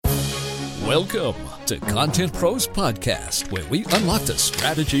Welcome to Content Pros Podcast, where we unlock the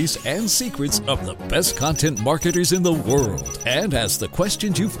strategies and secrets of the best content marketers in the world and ask the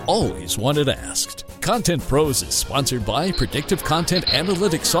questions you've always wanted asked. Content Pros is sponsored by predictive content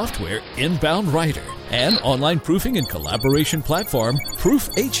analytics software Inbound Writer and online proofing and collaboration platform Proof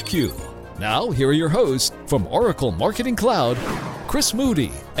HQ. Now, here are your hosts from Oracle Marketing Cloud, Chris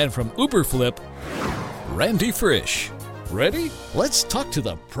Moody, and from Uberflip, Randy Frisch. Ready? Let's talk to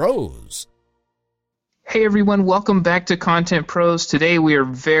the pros. Hey everyone, welcome back to Content Pros. Today we are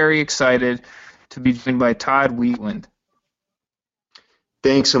very excited to be joined by Todd Wheatland.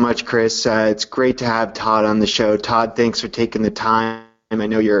 Thanks so much, Chris. It's great to have Todd on the show. Todd, thanks for taking the time. I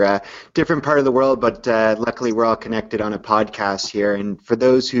know you're a different part of the world, but luckily we're all connected on a podcast here. And for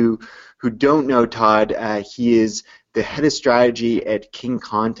those who don't know Todd, he is the head of strategy at King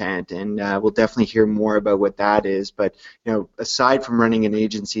Content, and we'll definitely hear more about what that is. But aside from running an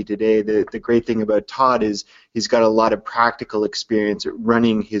agency today, the great thing about Todd is he's got a lot of practical experience at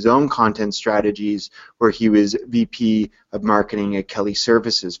running his own content strategies, where he was VP of marketing at Kelly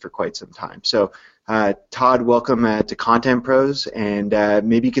Services for quite some time. So Todd, welcome to Content Pros, and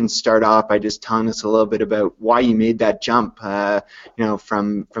maybe you can start off by just telling us a little bit about why you made that jump,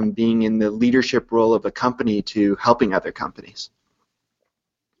 from being in the leadership role of a company to helping other companies.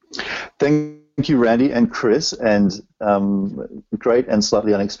 Thank you, Randy and Chris, and great and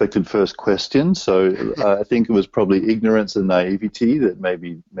slightly unexpected first question. So I think it was probably ignorance and naivety that made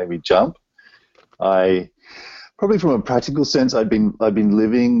me jump. Probably from a practical sense, I've been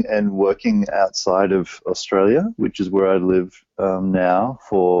living and working outside of Australia, which is where I live now.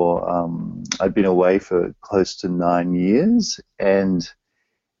 I've been away for close to 9 years, and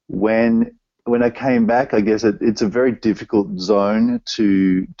when I came back, I guess it's a very difficult zone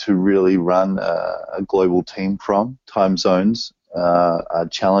to really run a global team from. Time zones are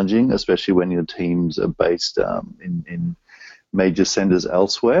challenging, especially when your teams are based in major centers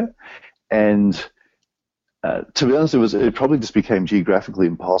elsewhere, and to be honest, it probably just became geographically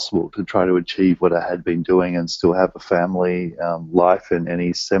impossible to try to achieve what I had been doing and still have a family life and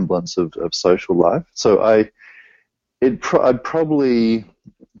any semblance of social life. So I probably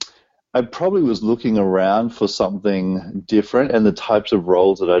was looking around for something different, and the types of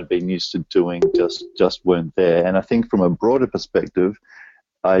roles that I'd been used to doing just weren't there. And I think from a broader perspective,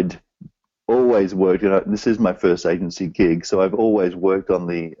 I'd always worked. This is my first agency gig, so I've always worked on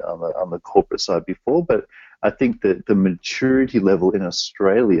the corporate side before. But I think that the maturity level in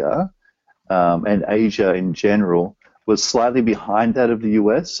Australia and Asia in general was slightly behind that of the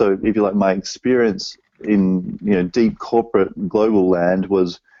US. So if you like, my experience in deep corporate global land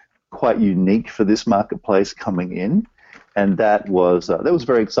was quite unique for this marketplace coming in, and that was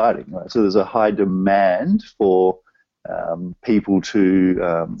very exciting. Right? So there's a high demand for people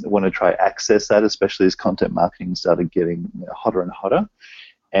to want to try access that, especially as content marketing started getting hotter and hotter.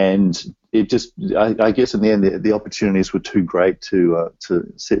 And it just, I guess in the end, the opportunities were too great to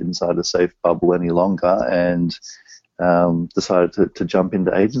sit inside a safe bubble any longer, and decided to jump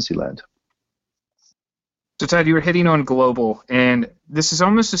into agency land. So Todd, you were hitting on global, and this is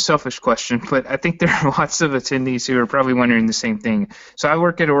almost a selfish question, but I think there are lots of attendees who are probably wondering the same thing. So I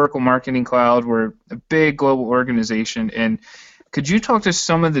work at Oracle Marketing Cloud. We're a big global organization, and could you talk to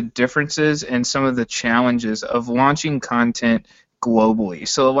some of the differences and some of the challenges of launching content globally?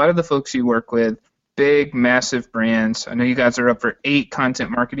 So a lot of the folks you work with, big, massive brands. I know you guys are up for 8 content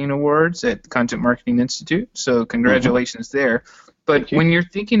marketing awards at Content Marketing Institute, so congratulations there. But when you're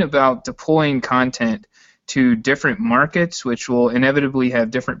thinking about deploying content to different markets, which will inevitably have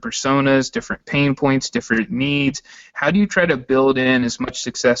different personas, different pain points, different needs, how do you try to build in as much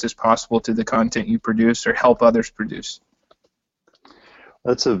success as possible to the content you produce or help others produce?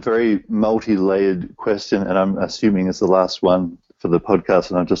 That's a very multi-layered question, and I'm assuming it's the last one for the podcast,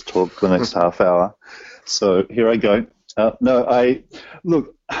 and I'll just talk for the next half hour. So here I go. I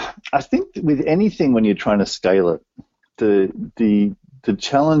think with anything when you're trying to scale it, the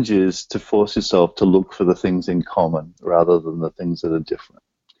challenge is to force yourself to look for the things in common rather than the things that are different.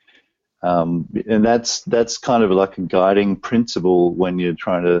 And that's kind of like a guiding principle when you're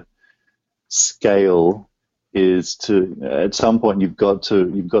trying to scale, is to, at some point you've got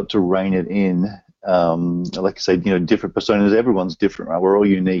to rein it in. Like I say, different personas, everyone's different, right? We're all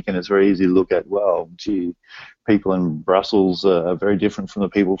unique, and it's very easy to look at, well, gee, people in Brussels are very different from the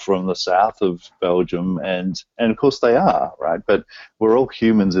people from the south of Belgium, and of course they are, right? But we're all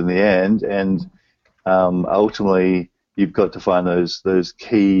humans in the end, and ultimately you've got to find those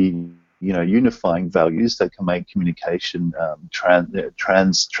key, unifying values that can make communication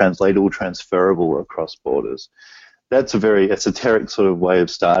translatable, transferable across borders. that's a very esoteric sort of way of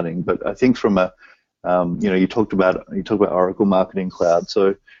starting. But I think from a you talked about Oracle Marketing Cloud.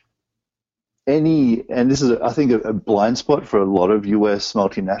 So and this is I think a blind spot for a lot of US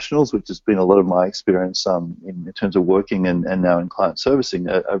multinationals, which has been a lot of my experience in terms of working and now in client servicing.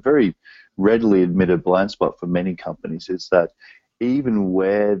 A very readily admitted blind spot for many companies is that even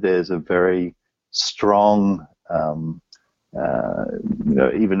where there's a very strong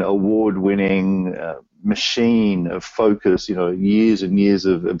even award-winning machine of focus, years and years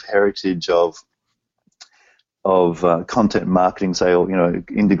of heritage of content marketing, say, or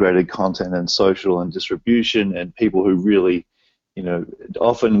integrated content and social and distribution, and people who really,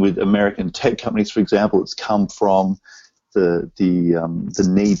 often with American tech companies, for example, it's come from the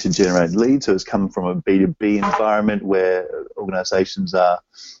need to generate leads. So it's come from a B2B environment where organizations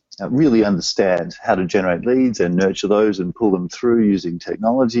really understand how to generate leads and nurture those and pull them through using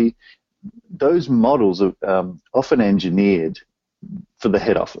technology. Those models are often engineered for the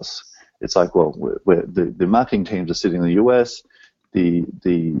head office. It's like, well, the marketing teams are sitting in the US. The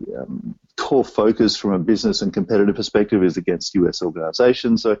core focus from a business and competitive perspective is against US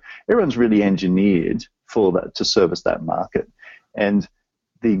organizations. So everyone's really engineered for that to service that market. And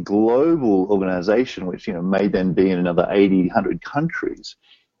the global organization, which may then be in another 80, 100 countries,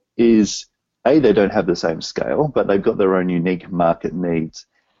 is they don't have the same scale, but they've got their own unique market needs.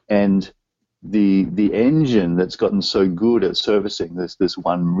 And the engine that's gotten so good at servicing this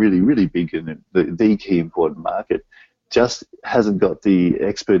one really, really big and the key important market just hasn't got the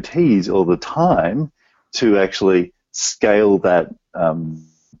expertise or the time to actually scale that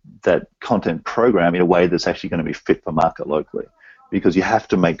content program in a way that's actually going to be fit for market locally, because you have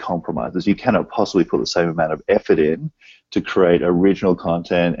to make compromises. You cannot possibly put the same amount of effort in to create original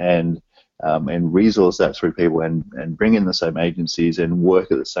content and resource that through people and bring in the same agencies and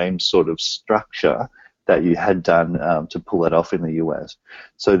work at the same sort of structure that you had done to pull that off in the US.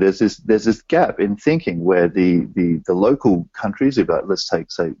 So there's this gap in thinking where the local countries, let's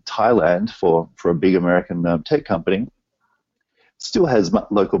take, say, Thailand for a big American tech company, still has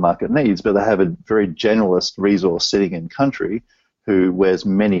local market needs, but they have a very generalist resource sitting in country who wears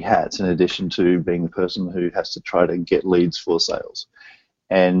many hats in addition to being the person who has to try to get leads for sales.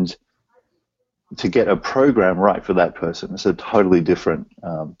 And to get a program right for that person, it's a totally different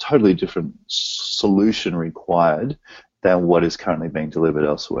solution required than what is currently being delivered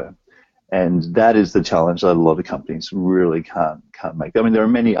elsewhere. And that is the challenge that a lot of companies really can't make. I mean, there are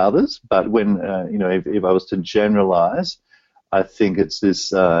many others, but when if I was to generalize, I think it's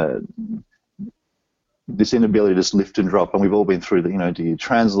this inability to just lift and drop, and we've all been through the, do you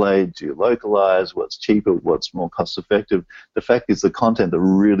translate, do you localize, what's cheaper, what's more cost effective? The fact is the content that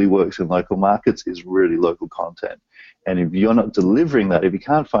really works in local markets is really local content. And if you're not delivering that, if you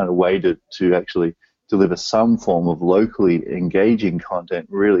can't find a way to actually deliver some form of locally engaging content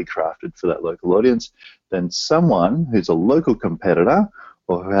really crafted for that local audience, then someone who's a local competitor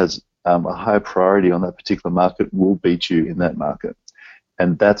or who has a high priority on that particular market will beat you in that market.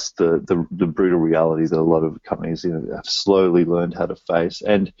 And that's the brutal reality that a lot of companies have slowly learned how to face.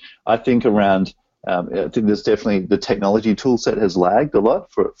 And I think I think there's definitely the technology tool set has lagged a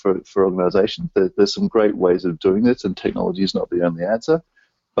lot for organizations. There's some great ways of doing this, and technology is not the only answer.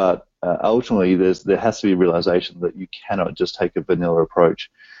 But ultimately, there has to be a realization that you cannot just take a vanilla approach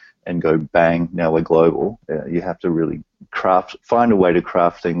and go, bang, now we're global. You have to really find a way to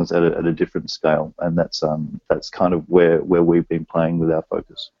craft things at a different scale, and that's kind of where we've been playing with our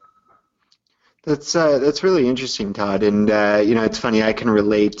focus. That's really interesting, Todd. And it's funny. I can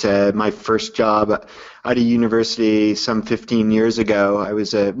relate to my first job out of university some 15 years ago. I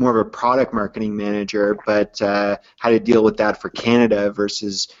was more of a product marketing manager, but had to deal with that for Canada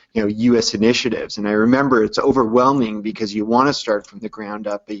versus U.S. initiatives. And I remember it's overwhelming because you want to start from the ground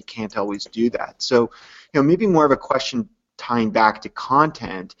up, but you can't always do that. So maybe more of a question tying back to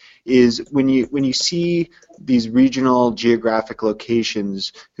content is when you see these regional geographic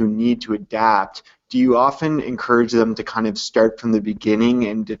locations who need to adapt, do you often encourage them to kind of start from the beginning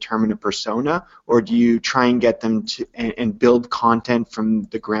and determine a persona, or do you try and get them to and build content from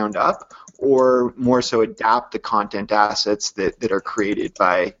the ground up, or more so adapt the content assets that are created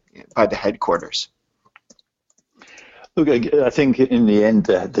by the headquarters? Look, I think in the end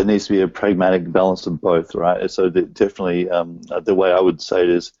there needs to be a pragmatic balance of both, right? So definitely the way I would say it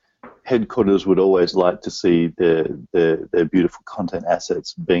is headquarters would always like to see their beautiful content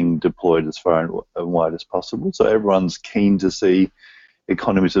assets being deployed as far and wide as possible. So everyone's keen to see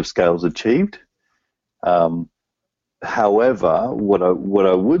economies of scales achieved. However, what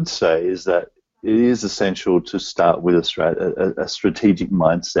I would say is that it is essential to start with a strategic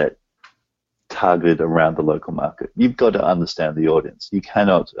mindset targeted around the local market. You've got to understand the audience. You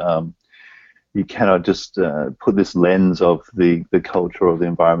cannot just put this lens of the culture or the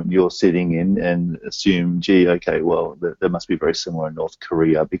environment you're sitting in and assume, gee, okay, well, there must be very similar in North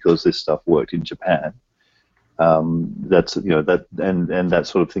Korea because this stuff worked in Japan. That's and that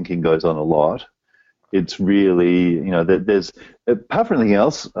sort of thinking goes on a lot. It's really, there's, apart from anything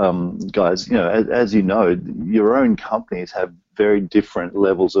else, guys, as you know, your own companies have very different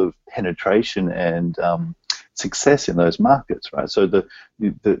levels of penetration and success in those markets, right? So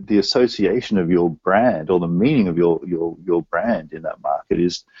the association of your brand or the meaning of your brand in that market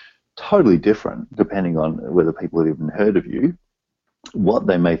is totally different depending on whether people have even heard of you, what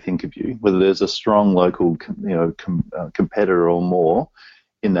they may think of you, whether there's a strong local competitor or more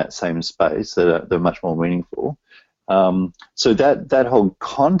in that same space that are much more meaningful. So that whole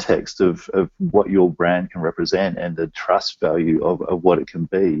context of what your brand can represent and the trust value of what it can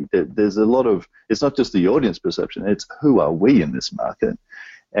be, there's a lot of, it's not just the audience perception, it's who are we in this market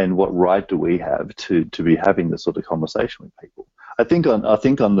and what right do we have to be having this sort of conversation with people. I think on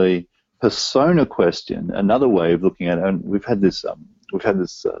the persona question, another way of looking at it, and we've had this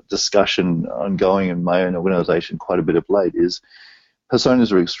discussion ongoing in my own organization quite a bit of late, is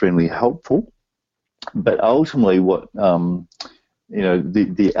personas are extremely helpful, but ultimately what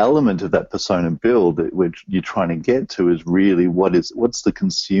the element of that persona build that which you're trying to get to is really what's the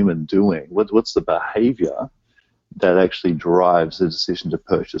consumer doing, what's the behavior that actually drives the decision to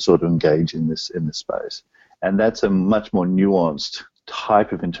purchase or to engage in this space. And that's a much more nuanced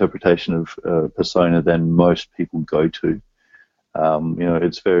type of interpretation of persona than most people go to.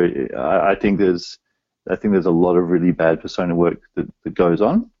 It's very, I think there's a lot of really bad persona work that goes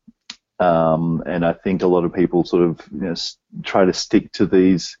on, and I think a lot of people sort of try to stick to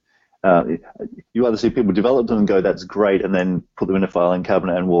these. You either see people develop them and go, "That's great," and then put them in a filing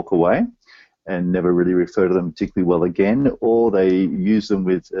cabinet and walk away, and never really refer to them particularly well again, or they use them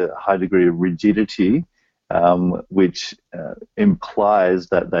with a high degree of rigidity, which implies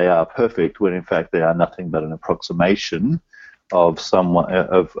that they are perfect when in fact they are nothing but an approximation of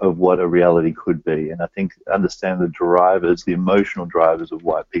what a reality could be. And I think understand the drivers, the emotional drivers of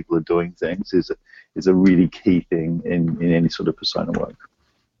why people are doing things is a really key thing in any sort of persona work.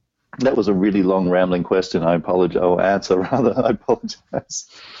 That was a really long rambling question. I apologize. Or answer rather. I apologize.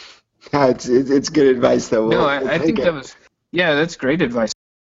 It's good advice though. No, I think that's great advice.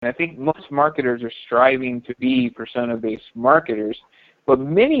 I think most marketers are striving to be persona-based marketers, but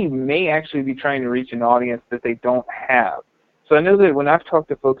many may actually be trying to reach an audience that they don't have. So I know that when I've talked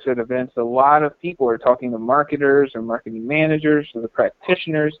to folks at events, a lot of people are talking to marketers or marketing managers or the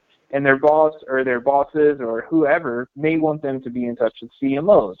practitioners, and their boss or their bosses or whoever may want them to be in touch with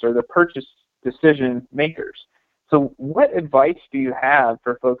CMOs or the purchase decision makers. So what advice do you have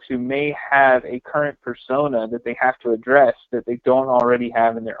for folks who may have a current persona that they have to address that they don't already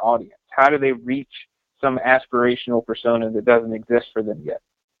have in their audience? How do they reach some aspirational persona that doesn't exist for them yet?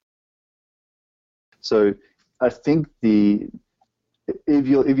 So I think if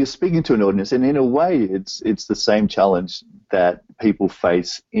you're speaking to an audience, and in a way it's the same challenge that people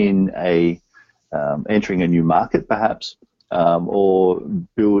face in entering a new market, perhaps, or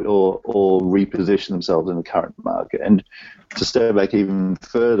build or reposition themselves in the current market. And to step back even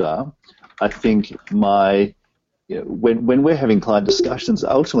further, I think when we're having client discussions,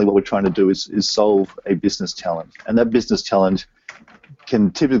 ultimately what we're trying to do is solve a business challenge, and that business challenge can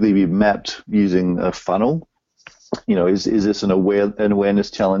typically be mapped using a funnel. Is this an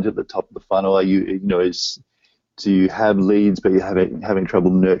awareness challenge at the top of the funnel? Are you, do you have leads, but you're having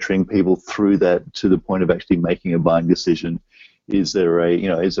trouble nurturing people through that to the point of actually making a buying decision? Is there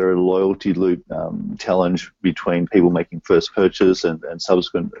a loyalty loop challenge between people making first purchase and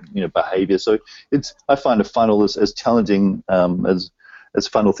subsequent behavior? So I find a funnel as challenging as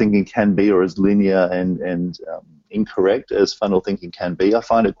funnel thinking can be, or as linear and incorrect as funnel thinking can be. I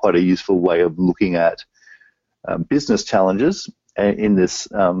find it quite a useful way of looking at business challenges in this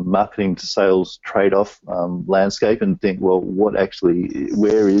marketing to sales trade-off landscape, and think, well,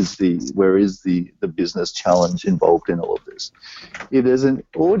 where is the business challenge involved in all of this? If there's an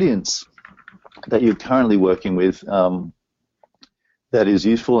audience that you're currently working with that is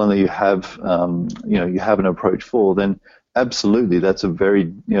useful and that you have an approach for, then absolutely that's a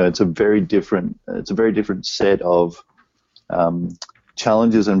very different set of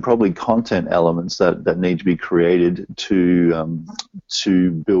challenges and probably content elements that need to be created to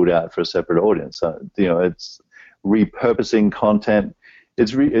build out for a separate audience. So, it's repurposing content.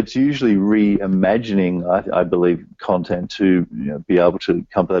 It's usually reimagining, I believe, content to be able to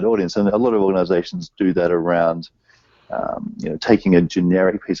come to that audience. And a lot of organizations do that around taking a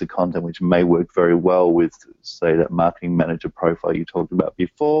generic piece of content which may work very well with, say, that marketing manager profile you talked about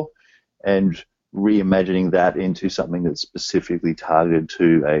before, and reimagining that into something that's specifically targeted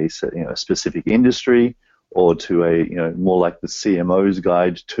to a specific industry, or to a more like the CMO's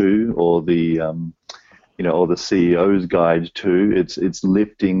guide to, or the or the CEO's guide to. It's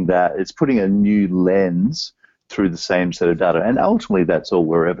lifting that. It's putting a new lens through the same set of data, and ultimately that's all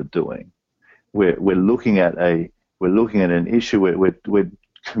we're ever doing. We're looking at an issue. We're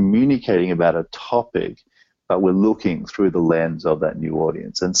communicating about a topic, but we're looking through the lens of that new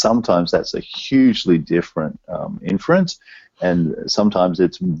audience. And sometimes that's a hugely different inference, and sometimes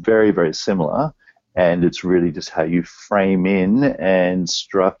it's very, very similar. And it's really just how you frame in and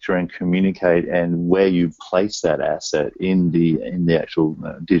structure and communicate, and where you place that asset in the actual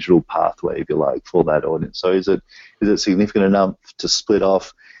digital pathway, if you like, for that audience. So is it significant enough to split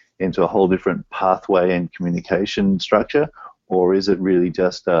off into a whole different pathway and communication structure, or is it really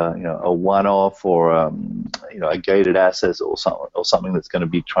just a one-off, or a gated asset, or something that's going to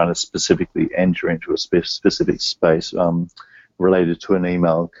be trying to specifically enter into a specific space related to an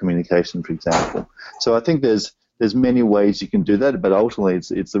email communication, for example? So I think there's many ways you can do that, but ultimately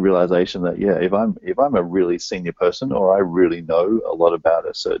it's the realization that if I'm a really senior person, or I really know a lot about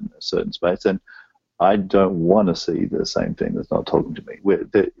a certain space, then I don't want to see the same thing that's not talking to me,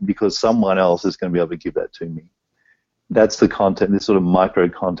 because someone else is going to be able to give that to me. That's the content. This sort of micro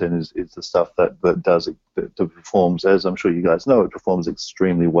content is the stuff that performs, as I'm sure you guys know, it performs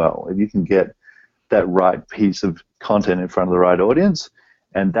extremely well. If you can get that right piece of content in front of the right audience,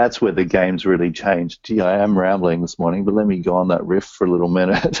 and that's where the game's really changed. Gee, I am rambling this morning, but let me go on that riff for a little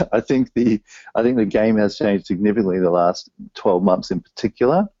minute. I think the game has changed significantly in the last 12 months in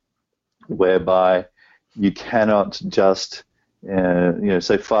particular, whereby you cannot just,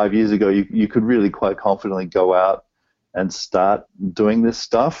 say 5 years ago, you could really quite confidently go out and start doing this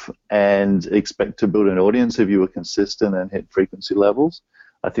stuff and expect to build an audience if you were consistent and hit frequency levels.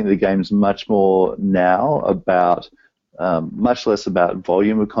 I think the game's much more now about, much less about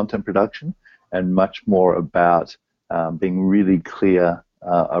volume of content production, and much more about being really clear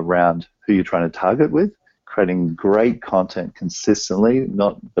around who you're trying to target with, creating great content consistently,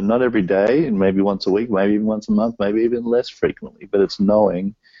 but not every day, and maybe once a week, maybe even once a month, maybe even less frequently. But it's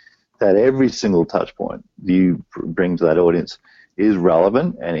knowing that every single touch point you bring to that audience is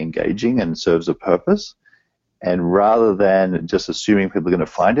relevant and engaging and serves a purpose. And rather than just assuming people are going to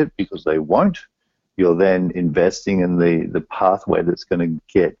find it, because they won't, you're then investing in the pathway that's going to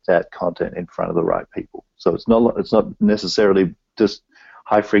get that content in front of the right people. So it's not necessarily just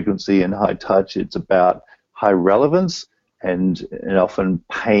high frequency and high touch. It's about high relevance and often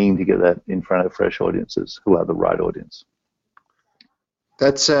paying to get that in front of fresh audiences who are the right audience.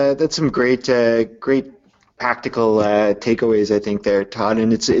 That's some great practical takeaways, I think, there, Todd.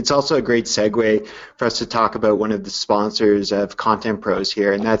 And it's also a great segue for us to talk about one of the sponsors of Content Pros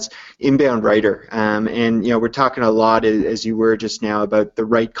here, and that's Inbound Writer. And we're talking a lot, as you were just now, about the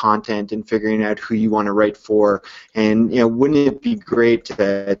right content and figuring out who you want to write for. And wouldn't it be great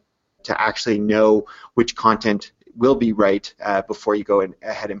to actually know which content will be right before you go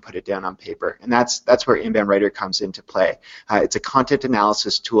ahead and put it down on paper? And that's where Inbound Writer comes into play. It's a content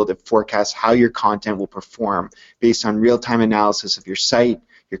analysis tool that forecasts how your content will perform based on real-time analysis of your site,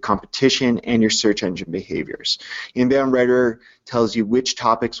 your competition, and your search engine behaviors. Inbound Writer tells you which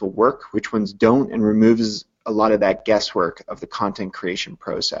topics will work, which ones don't, and removes a lot of that guesswork of the content creation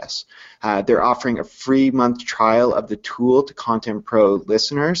process. They're offering a free month trial of the tool to Content Pro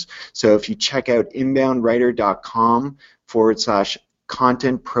listeners. So if you check out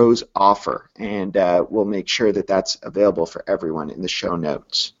inboundwriter.com/Content Pros offer, and we'll make sure that that's available for everyone in the show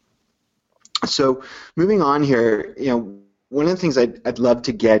notes. So moving on here, one of the things I'd love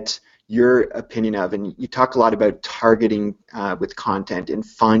to get your opinion of, and you talk a lot about targeting with content and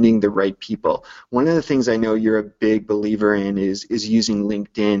finding the right people. One of the things I know you're a big believer in is using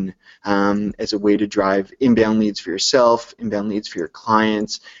LinkedIn as a way to drive inbound leads for yourself, inbound leads for your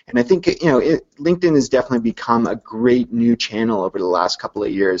clients. And I think LinkedIn has definitely become a great new channel over the last couple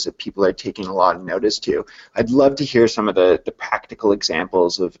of years that people are taking a lot of notice to. I'd love to hear some of the practical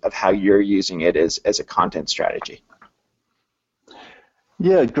examples of how you're using it as a content strategy.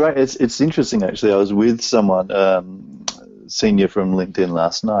 Yeah, great. It's interesting, actually. I was with someone senior from LinkedIn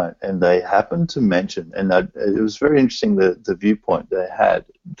last night, and they happened to mention, and it was very interesting, the viewpoint they had,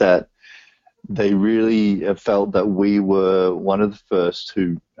 that they really felt that we were one of the first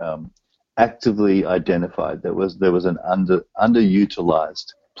who actively identified there was an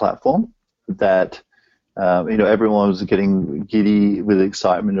underutilized platform that everyone was getting giddy with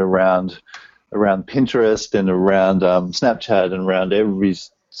excitement around Pinterest and around Snapchat and around every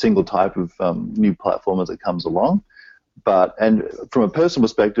single type of new platform as it comes along. And from a personal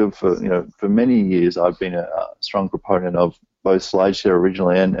perspective, for many years I've been a strong proponent of both SlideShare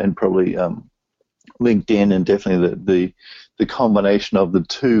originally and probably LinkedIn, and definitely the combination of the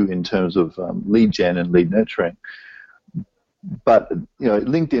two in terms of lead gen and lead nurturing. But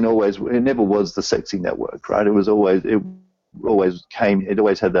LinkedIn it never was the sexy network, right? It always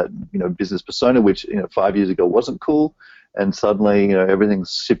had that business persona, which 5 years ago wasn't cool, and suddenly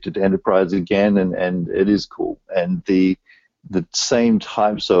everything's shifted to enterprise again, and it is cool. And the same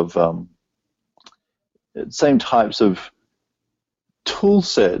types of tool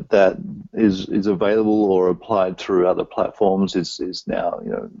set that is available or applied through other platforms is now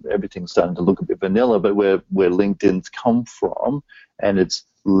everything's starting to look a bit vanilla, but where LinkedIn's come from and its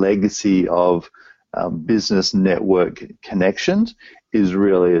legacy of business network connections is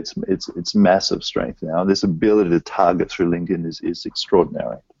really its massive strength now. This ability to target through LinkedIn is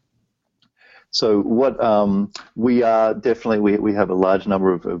extraordinary. So what we are definitely, we have a large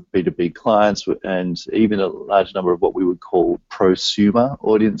number of B2B clients and even a large number of what we would call prosumer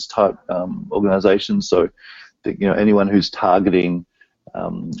audience type organizations. So anyone who's targeting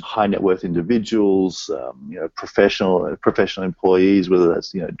high net worth individuals, professional employees, whether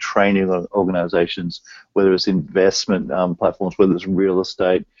that's training organizations, whether it's investment platforms, whether it's real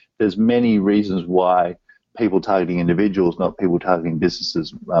estate. There's many reasons why people targeting individuals, not people targeting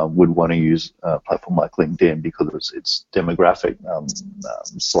businesses, would want to use a platform like LinkedIn because its demographic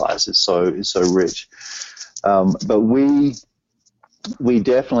slice is so rich. But we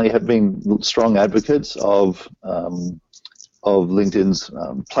definitely have been strong advocates of LinkedIn's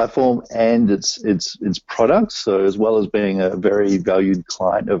platform and its products. So as well as being a very valued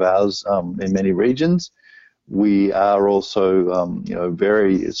client of ours in many regions, we are also,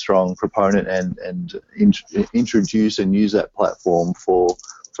 very strong proponent and introduce and use that platform for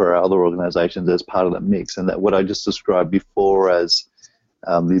our other organizations as part of that mix. And that what I just described before as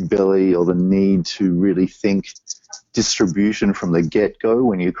the ability or the need to really think distribution from the get-go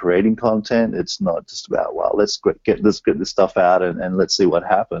when you're creating content. It's not just about, well, let's get this stuff out and let's see what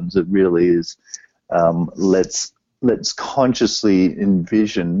happens. It really is let's consciously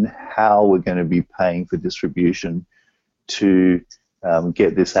envision how we're going to be paying for distribution to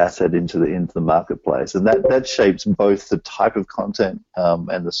get this asset into the marketplace, and that shapes both the type of content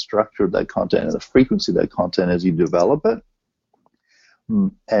and the structure of that content and the frequency of that content as you develop it,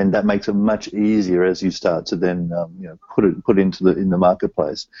 and that makes it much easier as you start to then put into the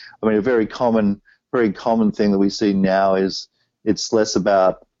marketplace. I mean, a very common thing that we see now is it's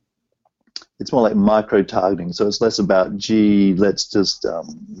more like micro-targeting. So it's less about, let's just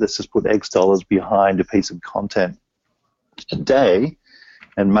put X dollars behind a piece of content a day,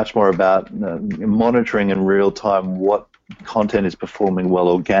 and much more about monitoring in real time what content is performing well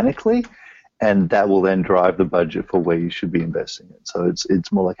organically, and that will then drive the budget for where you should be investing it. So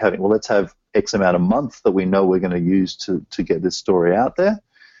it's more like having, let's have X amount a month that we know we're going to use to get this story out there,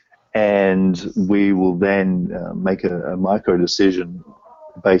 and we will then make a micro decision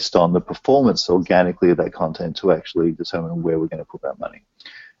based on the performance organically of that content to actually determine where we're going to put that money.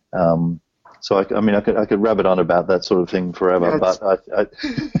 So I could rabbit on about that sort of thing forever, but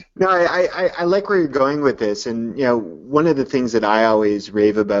I like where you're going with this, and one of the things that I always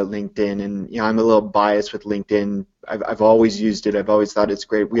rave about LinkedIn, and I'm a little biased with LinkedIn. I've always used it. I've always thought it's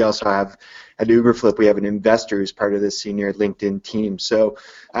great. We also have at Uberflip, we have an investor who's part of the senior LinkedIn team. So,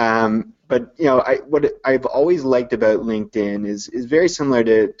 but what I've always liked about LinkedIn is very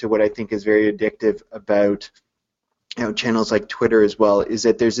similar to what I think is very addictive about channels like Twitter as well, is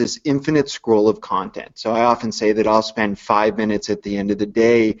that there's this infinite scroll of content. So I often say that I'll spend 5 minutes at the end of the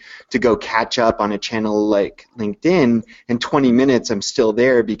day to go catch up on a channel like LinkedIn, and 20 minutes I'm still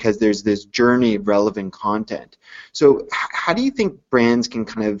there because there's this journey of relevant content. So how do you think brands can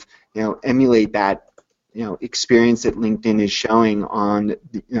kind of emulate that experience that LinkedIn is showing on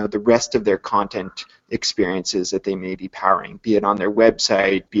the rest of their content experiences that they may be powering, be it on their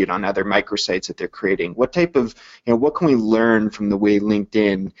website, be it on other microsites that they're creating? What type of, what can we learn from the way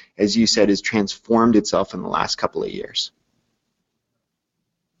LinkedIn, as you said, has transformed itself in the last couple of years?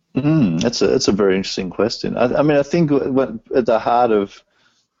 That's a very interesting question. I think at the heart of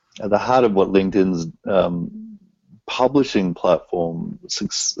what LinkedIn's publishing platform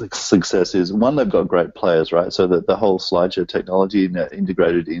success is, one, they've got great players, right? So that the whole SlideShare technology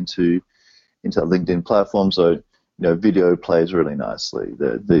integrated into the LinkedIn platform, so video plays really nicely.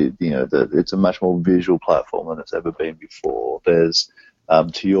 It's a much more visual platform than it's ever been before. There's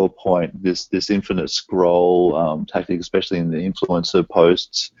to your point, this infinite scroll tactic, especially in the influencer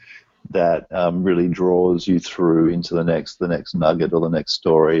posts, that really draws you through into the next nugget or the next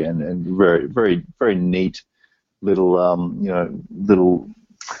story, and very, very, very neat little little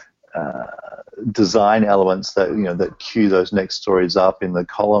design elements that that cue those next stories up in the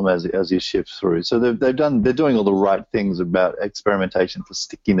column as you shift through. So they're doing all the right things about experimentation for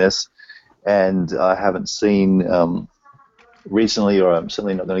stickiness, and I haven't seen recently, or I'm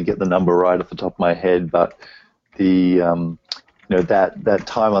certainly not going to get the number right off the top of my head, but the that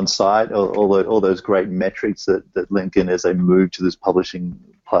time on site, all those great metrics that LinkedIn, as they move to this publishing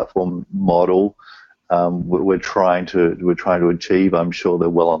platform model, we're trying to achieve. I'm sure they're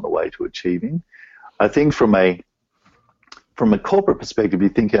well on the way to achieving. I think from a corporate perspective, you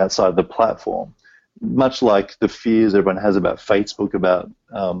think outside the platform, much like the fears everyone has about Facebook, about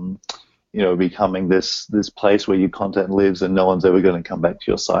becoming this place where your content lives and no one's ever going to come back to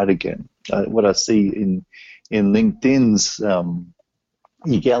your site again. What I see in LinkedIn's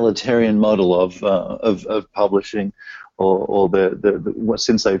egalitarian model of publishing, or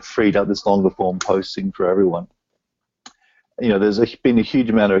since they've freed up this longer form posting for everyone, there's been a huge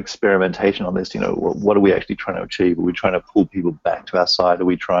amount of experimentation on this. What are we actually trying to achieve? Are we trying to pull people back to our site? Are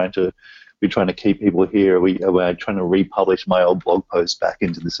we trying to keep people here? Are we trying to republish my old blog posts back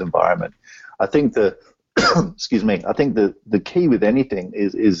into this environment? I think excuse me, I think the key with anything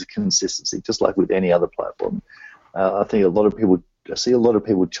is consistency, just like with any other platform. I see a lot of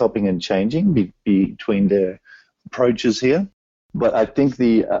people chopping and changing between their approaches here. But I think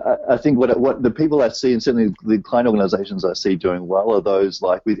what the people I see, and certainly the client organizations I see doing well, are those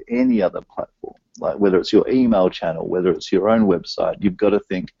like with any other platform, like whether it's your email channel, whether it's your own website, you've got to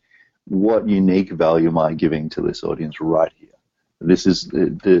think, what unique value am I giving to this audience right here? This is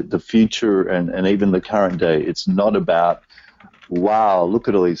the future and even the current day. It's not about, wow, look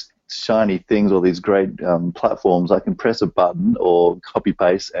at all these shiny things, all these great platforms. I can press a button or copy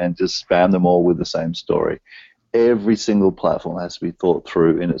paste and just spam them all with the same story. Every single platform has to be thought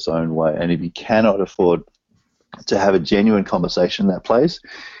through in its own way. And if you cannot afford to have a genuine conversation in that place,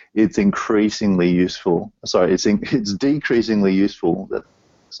 it's increasingly useful. Sorry, it's decreasingly useful.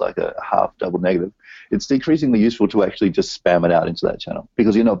 It's like a half double negative. It's decreasingly useful to actually just spam it out into that channel,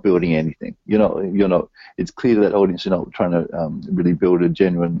 because you're not building anything. You're not. It's clear to that audience you're not trying to really build a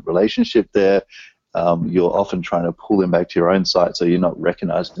genuine relationship there. You're often trying to pull them back to your own site, so you're not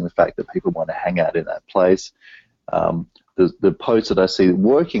recognizing the fact that people want to hang out in that place. The posts that I see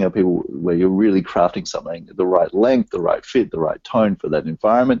working are people where you're really crafting something, the right length, the right fit, the right tone for that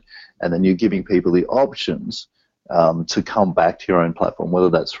environment, and then you're giving people the options to come back to your own platform, whether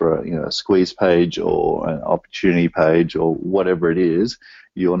that's for a squeeze page or an opportunity page or whatever it is.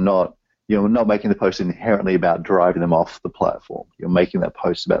 You're not making the post inherently about driving them off the platform. You're making that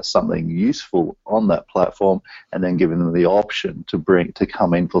post about something useful on that platform, and then giving them the option to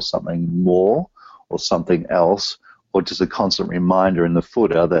come in for something more or something else, or just a constant reminder in the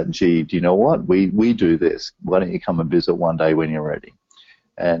footer that, gee, do you know what? We do this. Why don't you come and visit one day when you're ready?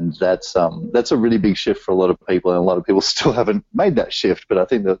 And that's a really big shift for a lot of people, and a lot of people still haven't made that shift. But I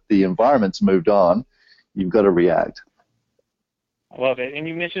think that the environment's moved on. You've got to react. I love it. And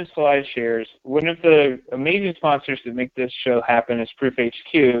you mentioned slide shares. One of the amazing sponsors that make this show happen is Proof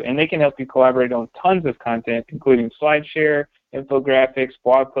HQ, and they can help you collaborate on tons of content, including SlideShare, infographics,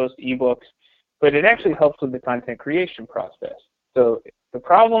 blog posts, ebooks. But it actually helps with the content creation process. So the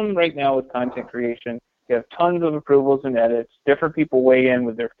problem right now with content creation, you have tons of approvals and edits. Different people weigh in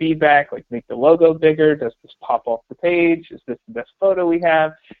with their feedback, like make the logo bigger, does this pop off the page, is this the best photo we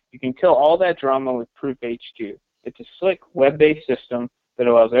have? You can kill all that drama with Proof HQ. It's a slick web-based system that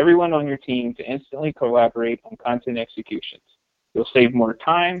allows everyone on your team to instantly collaborate on content executions. You'll save more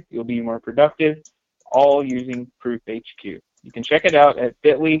time, you'll be more productive, all using Proof HQ. You can check it out at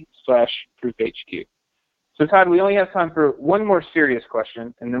bit.ly/ProofHQ. So Todd, we only have time for one more serious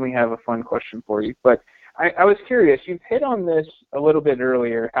question, and then we have a fun question for you. But I was curious, you've hit on this a little bit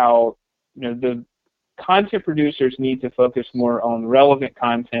earlier, how the content producers need to focus more on relevant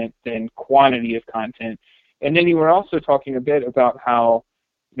content than quantity of content. And then you were also talking a bit about how,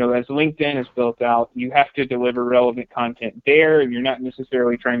 as LinkedIn is built out, you have to deliver relevant content there, and you're not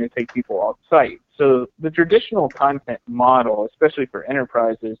necessarily trying to take people off site. So the traditional content model, especially for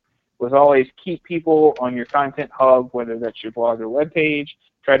enterprises, was always keep people on your content hub, whether that's your blog or web page,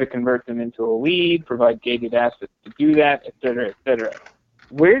 try to convert them into a lead, provide gated assets to do that, et cetera, et cetera.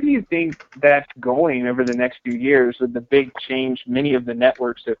 Where do you think that's going over the next few years with the big change many of the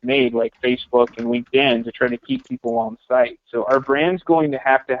networks have made, like Facebook and LinkedIn, to try to keep people on site? So are brands going to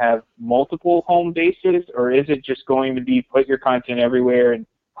have multiple home bases, or is it just going to be put your content everywhere and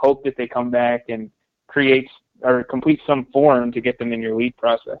hope that they come back and create or complete some form to get them in your lead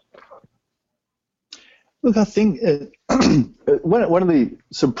process? Look, I think one of the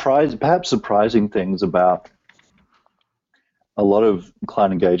perhaps surprising things about a lot of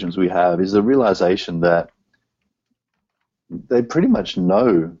client engagements we have is the realization that they pretty much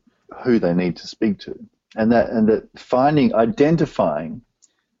know who they need to speak to, and that identifying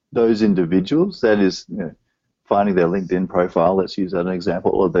those individuals, that is, finding their LinkedIn profile, let's use that as an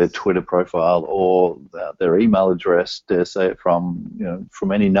example, or their Twitter profile, or their email address, dare say it, from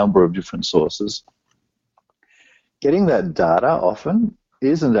any number of different sources. Getting that data often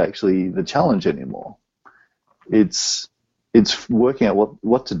isn't actually the challenge anymore. It's working out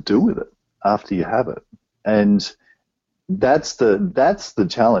what to do with it after you have it, and that's the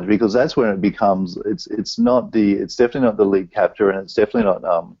challenge, because that's when it becomes it's definitely not the lead capture, and it's definitely not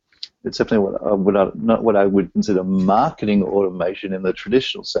not what I would consider marketing automation in the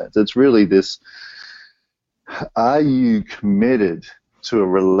traditional sense. It's really this: are you committed to a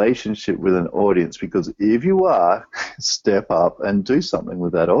relationship with an audience? Because if you are, step up and do something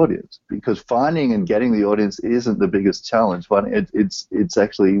with that audience, because finding and getting the audience isn't the biggest challenge. It's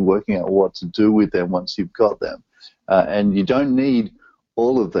actually working out what to do with them once you've got them, and you don't need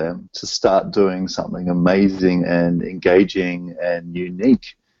all of them to start doing something amazing and engaging and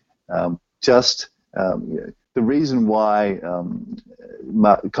unique. The reason why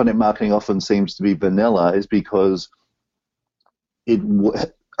content marketing often seems to be vanilla is because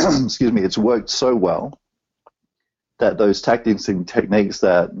it's worked so well that those tactics and techniques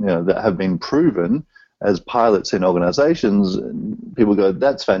that have been proven as pilots in organizations, people go,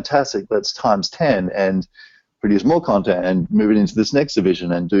 that's fantastic, let's times 10 and produce more content and move it into this next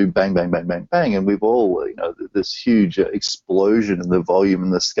division and do bang, bang, bang, bang, bang. And we've all, this huge explosion in the volume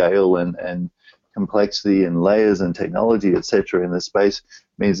and the scale and complexity and layers and technology, et cetera, in this space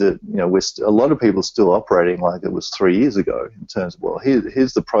means that a lot of people are still operating like it was 3 years ago in terms of, well,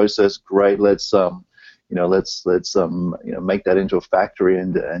 here's the process, great, let's make that into a factory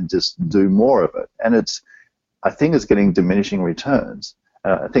and just do more of it. And I think it's getting diminishing returns.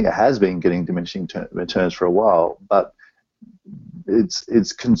 I think it has been getting diminishing returns for a while, but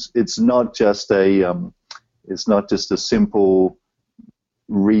it's not just a simple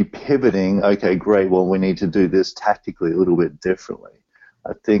repivoting. Okay, great. Well, we need to do this tactically a little bit differently.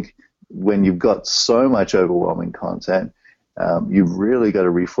 I think when you've got so much overwhelming content, you've really got to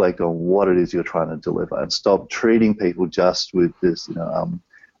reflect on what it is you're trying to deliver and stop treating people just with this,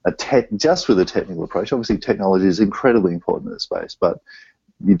 just with a technical approach. Obviously, technology is incredibly important in this space, but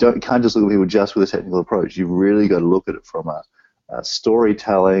you can't just look at people just with a technical approach. You've really got to look at it from a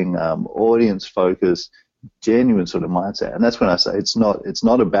storytelling, audience focus, genuine sort of mindset. And that's when I say it's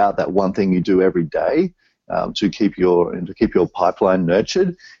not about that one thing you do every day to keep your pipeline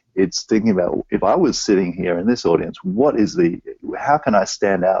nurtured. It's thinking about, if I was sitting here in this audience, how can I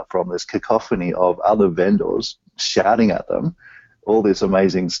stand out from this cacophony of other vendors shouting at them all this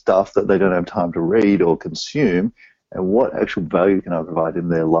amazing stuff that they don't have time to read or consume, and what actual value can I provide in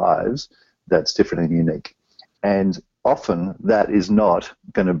their lives that's different and unique? And often that is not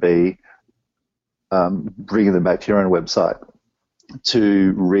going to be bringing them back to your own website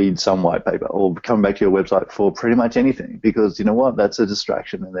to read some white paper, or coming back to your website for pretty much anything, because you know what, that's a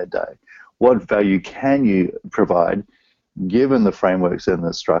distraction in their day. What value can you provide, given the frameworks and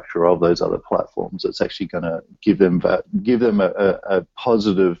the structure of those other platforms, that's actually going to give them a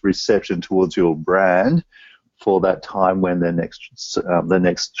positive reception towards your brand for that time when the next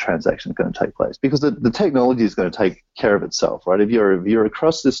transaction is going to take place? Because the technology is going to take care of itself, right? If you're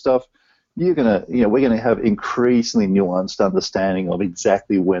across this stuff, we're going to have increasingly nuanced understanding of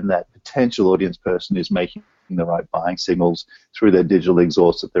exactly when that potential audience person is making the right buying signals through their digital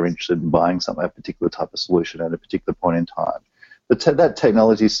exhaust, that they're interested in buying a particular type of solution at a particular point in time. But that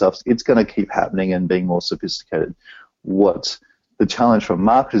technology stuff, it's going to keep happening and being more sophisticated. What the challenge for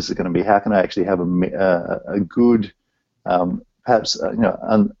marketers is going to be, how can I actually have a good, perhaps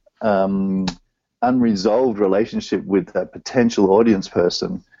unresolved relationship with that potential audience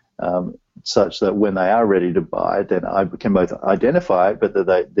person, such that when they are ready to buy, then I can both identify, but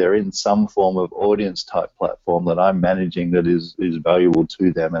that they're in some form of audience type platform that I'm managing that is valuable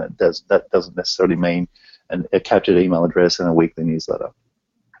to them, and that doesn't necessarily mean a captured email address and a weekly newsletter.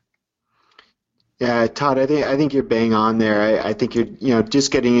 Yeah, Todd, I think you're bang on there. I think you're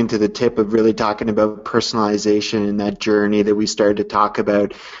just getting into the tip of really talking about personalization and that journey that we started to talk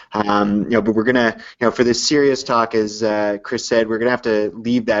about. But we're gonna, for this serious talk, as Chris said, we're gonna have to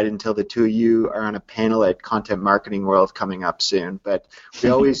leave that until the two of you are on a panel at Content Marketing World coming up soon. But we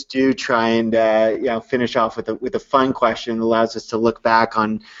always do try and finish off with a fun question that allows us to look back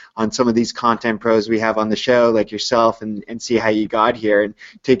on some of these content pros we have on the show, like yourself, and see how you got here, and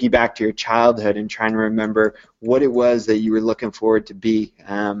take you back to your childhood and try and remember what it was that you were looking forward to be.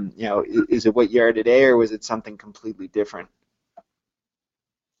 Is it what you are today, or was it something completely different?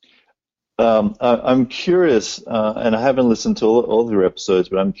 I'm curious, and I haven't listened to all of your episodes,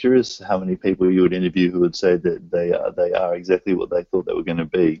 but I'm curious how many people you would interview who would say that they are exactly what they thought they were going to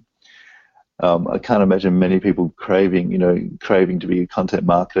be. I can't imagine many people craving to be a content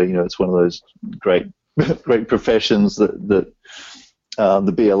marketer. It's one of those great professions that the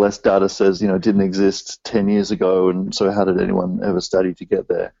BLS data says didn't exist 10 years ago, and so how did anyone ever study to get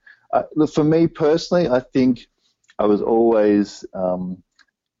there? For me personally, I think I was always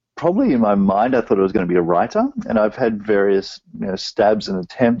probably in my mind I thought I was going to be a writer, and I've had various stabs and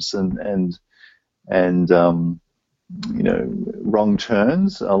attempts and wrong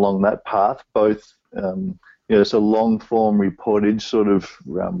turns along that path. Both so long form reportage sort of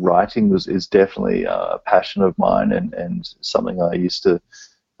writing is definitely a passion of mine and something I used to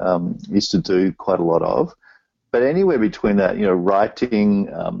do quite a lot of. But anywhere between that, writing,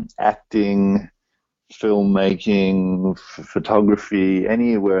 acting, filmmaking, photography,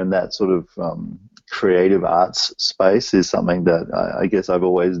 anywhere in that sort of creative arts space is something that I guess I've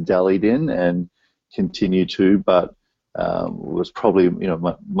always dallied in and continue to, but was probably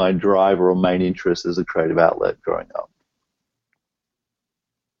my drive or main interest as a creative outlet growing up.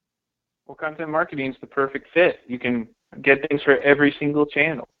 Well, content marketing is the perfect fit. You can get things for every single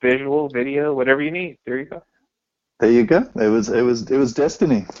channel: visual, video, whatever you need. There you go. There you go. It was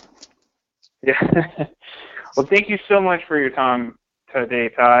destiny. Yeah. Well, thank you so much for your time today,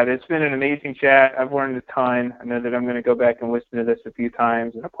 Todd. It's been an amazing chat. I've learned a ton. I know that I'm going to go back and listen to this a few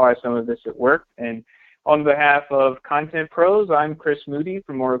times and apply some of this at work. And on behalf of Content Pros, I'm Chris Moody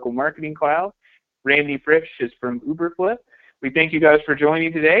from Oracle Marketing Cloud. Randy Frisch is from Uberflip. We thank you guys for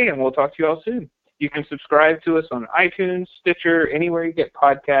joining today, and we'll talk to you all soon. You can subscribe to us on iTunes, Stitcher, anywhere you get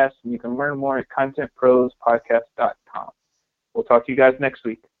podcasts, and you can learn more at contentprospodcast.com. We'll talk to you guys next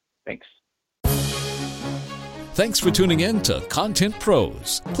week. Thanks. Thanks for tuning in to Content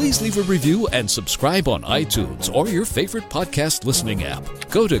Pros. Please leave a review and subscribe on iTunes or your favorite podcast listening app.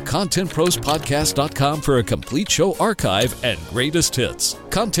 Go to contentprospodcast.com for a complete show archive and greatest hits.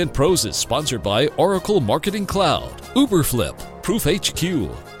 Content Pros is sponsored by Oracle Marketing Cloud, Uberflip, Proof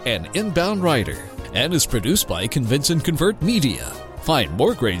HQ, and Inbound Writer, and is produced by Convince and Convert Media. Find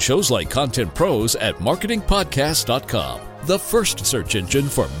more great shows like Content Pros at marketingpodcast.com, the first search engine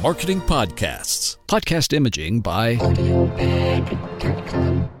for marketing podcasts. Podcast imaging by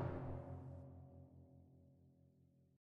AudioBag.com.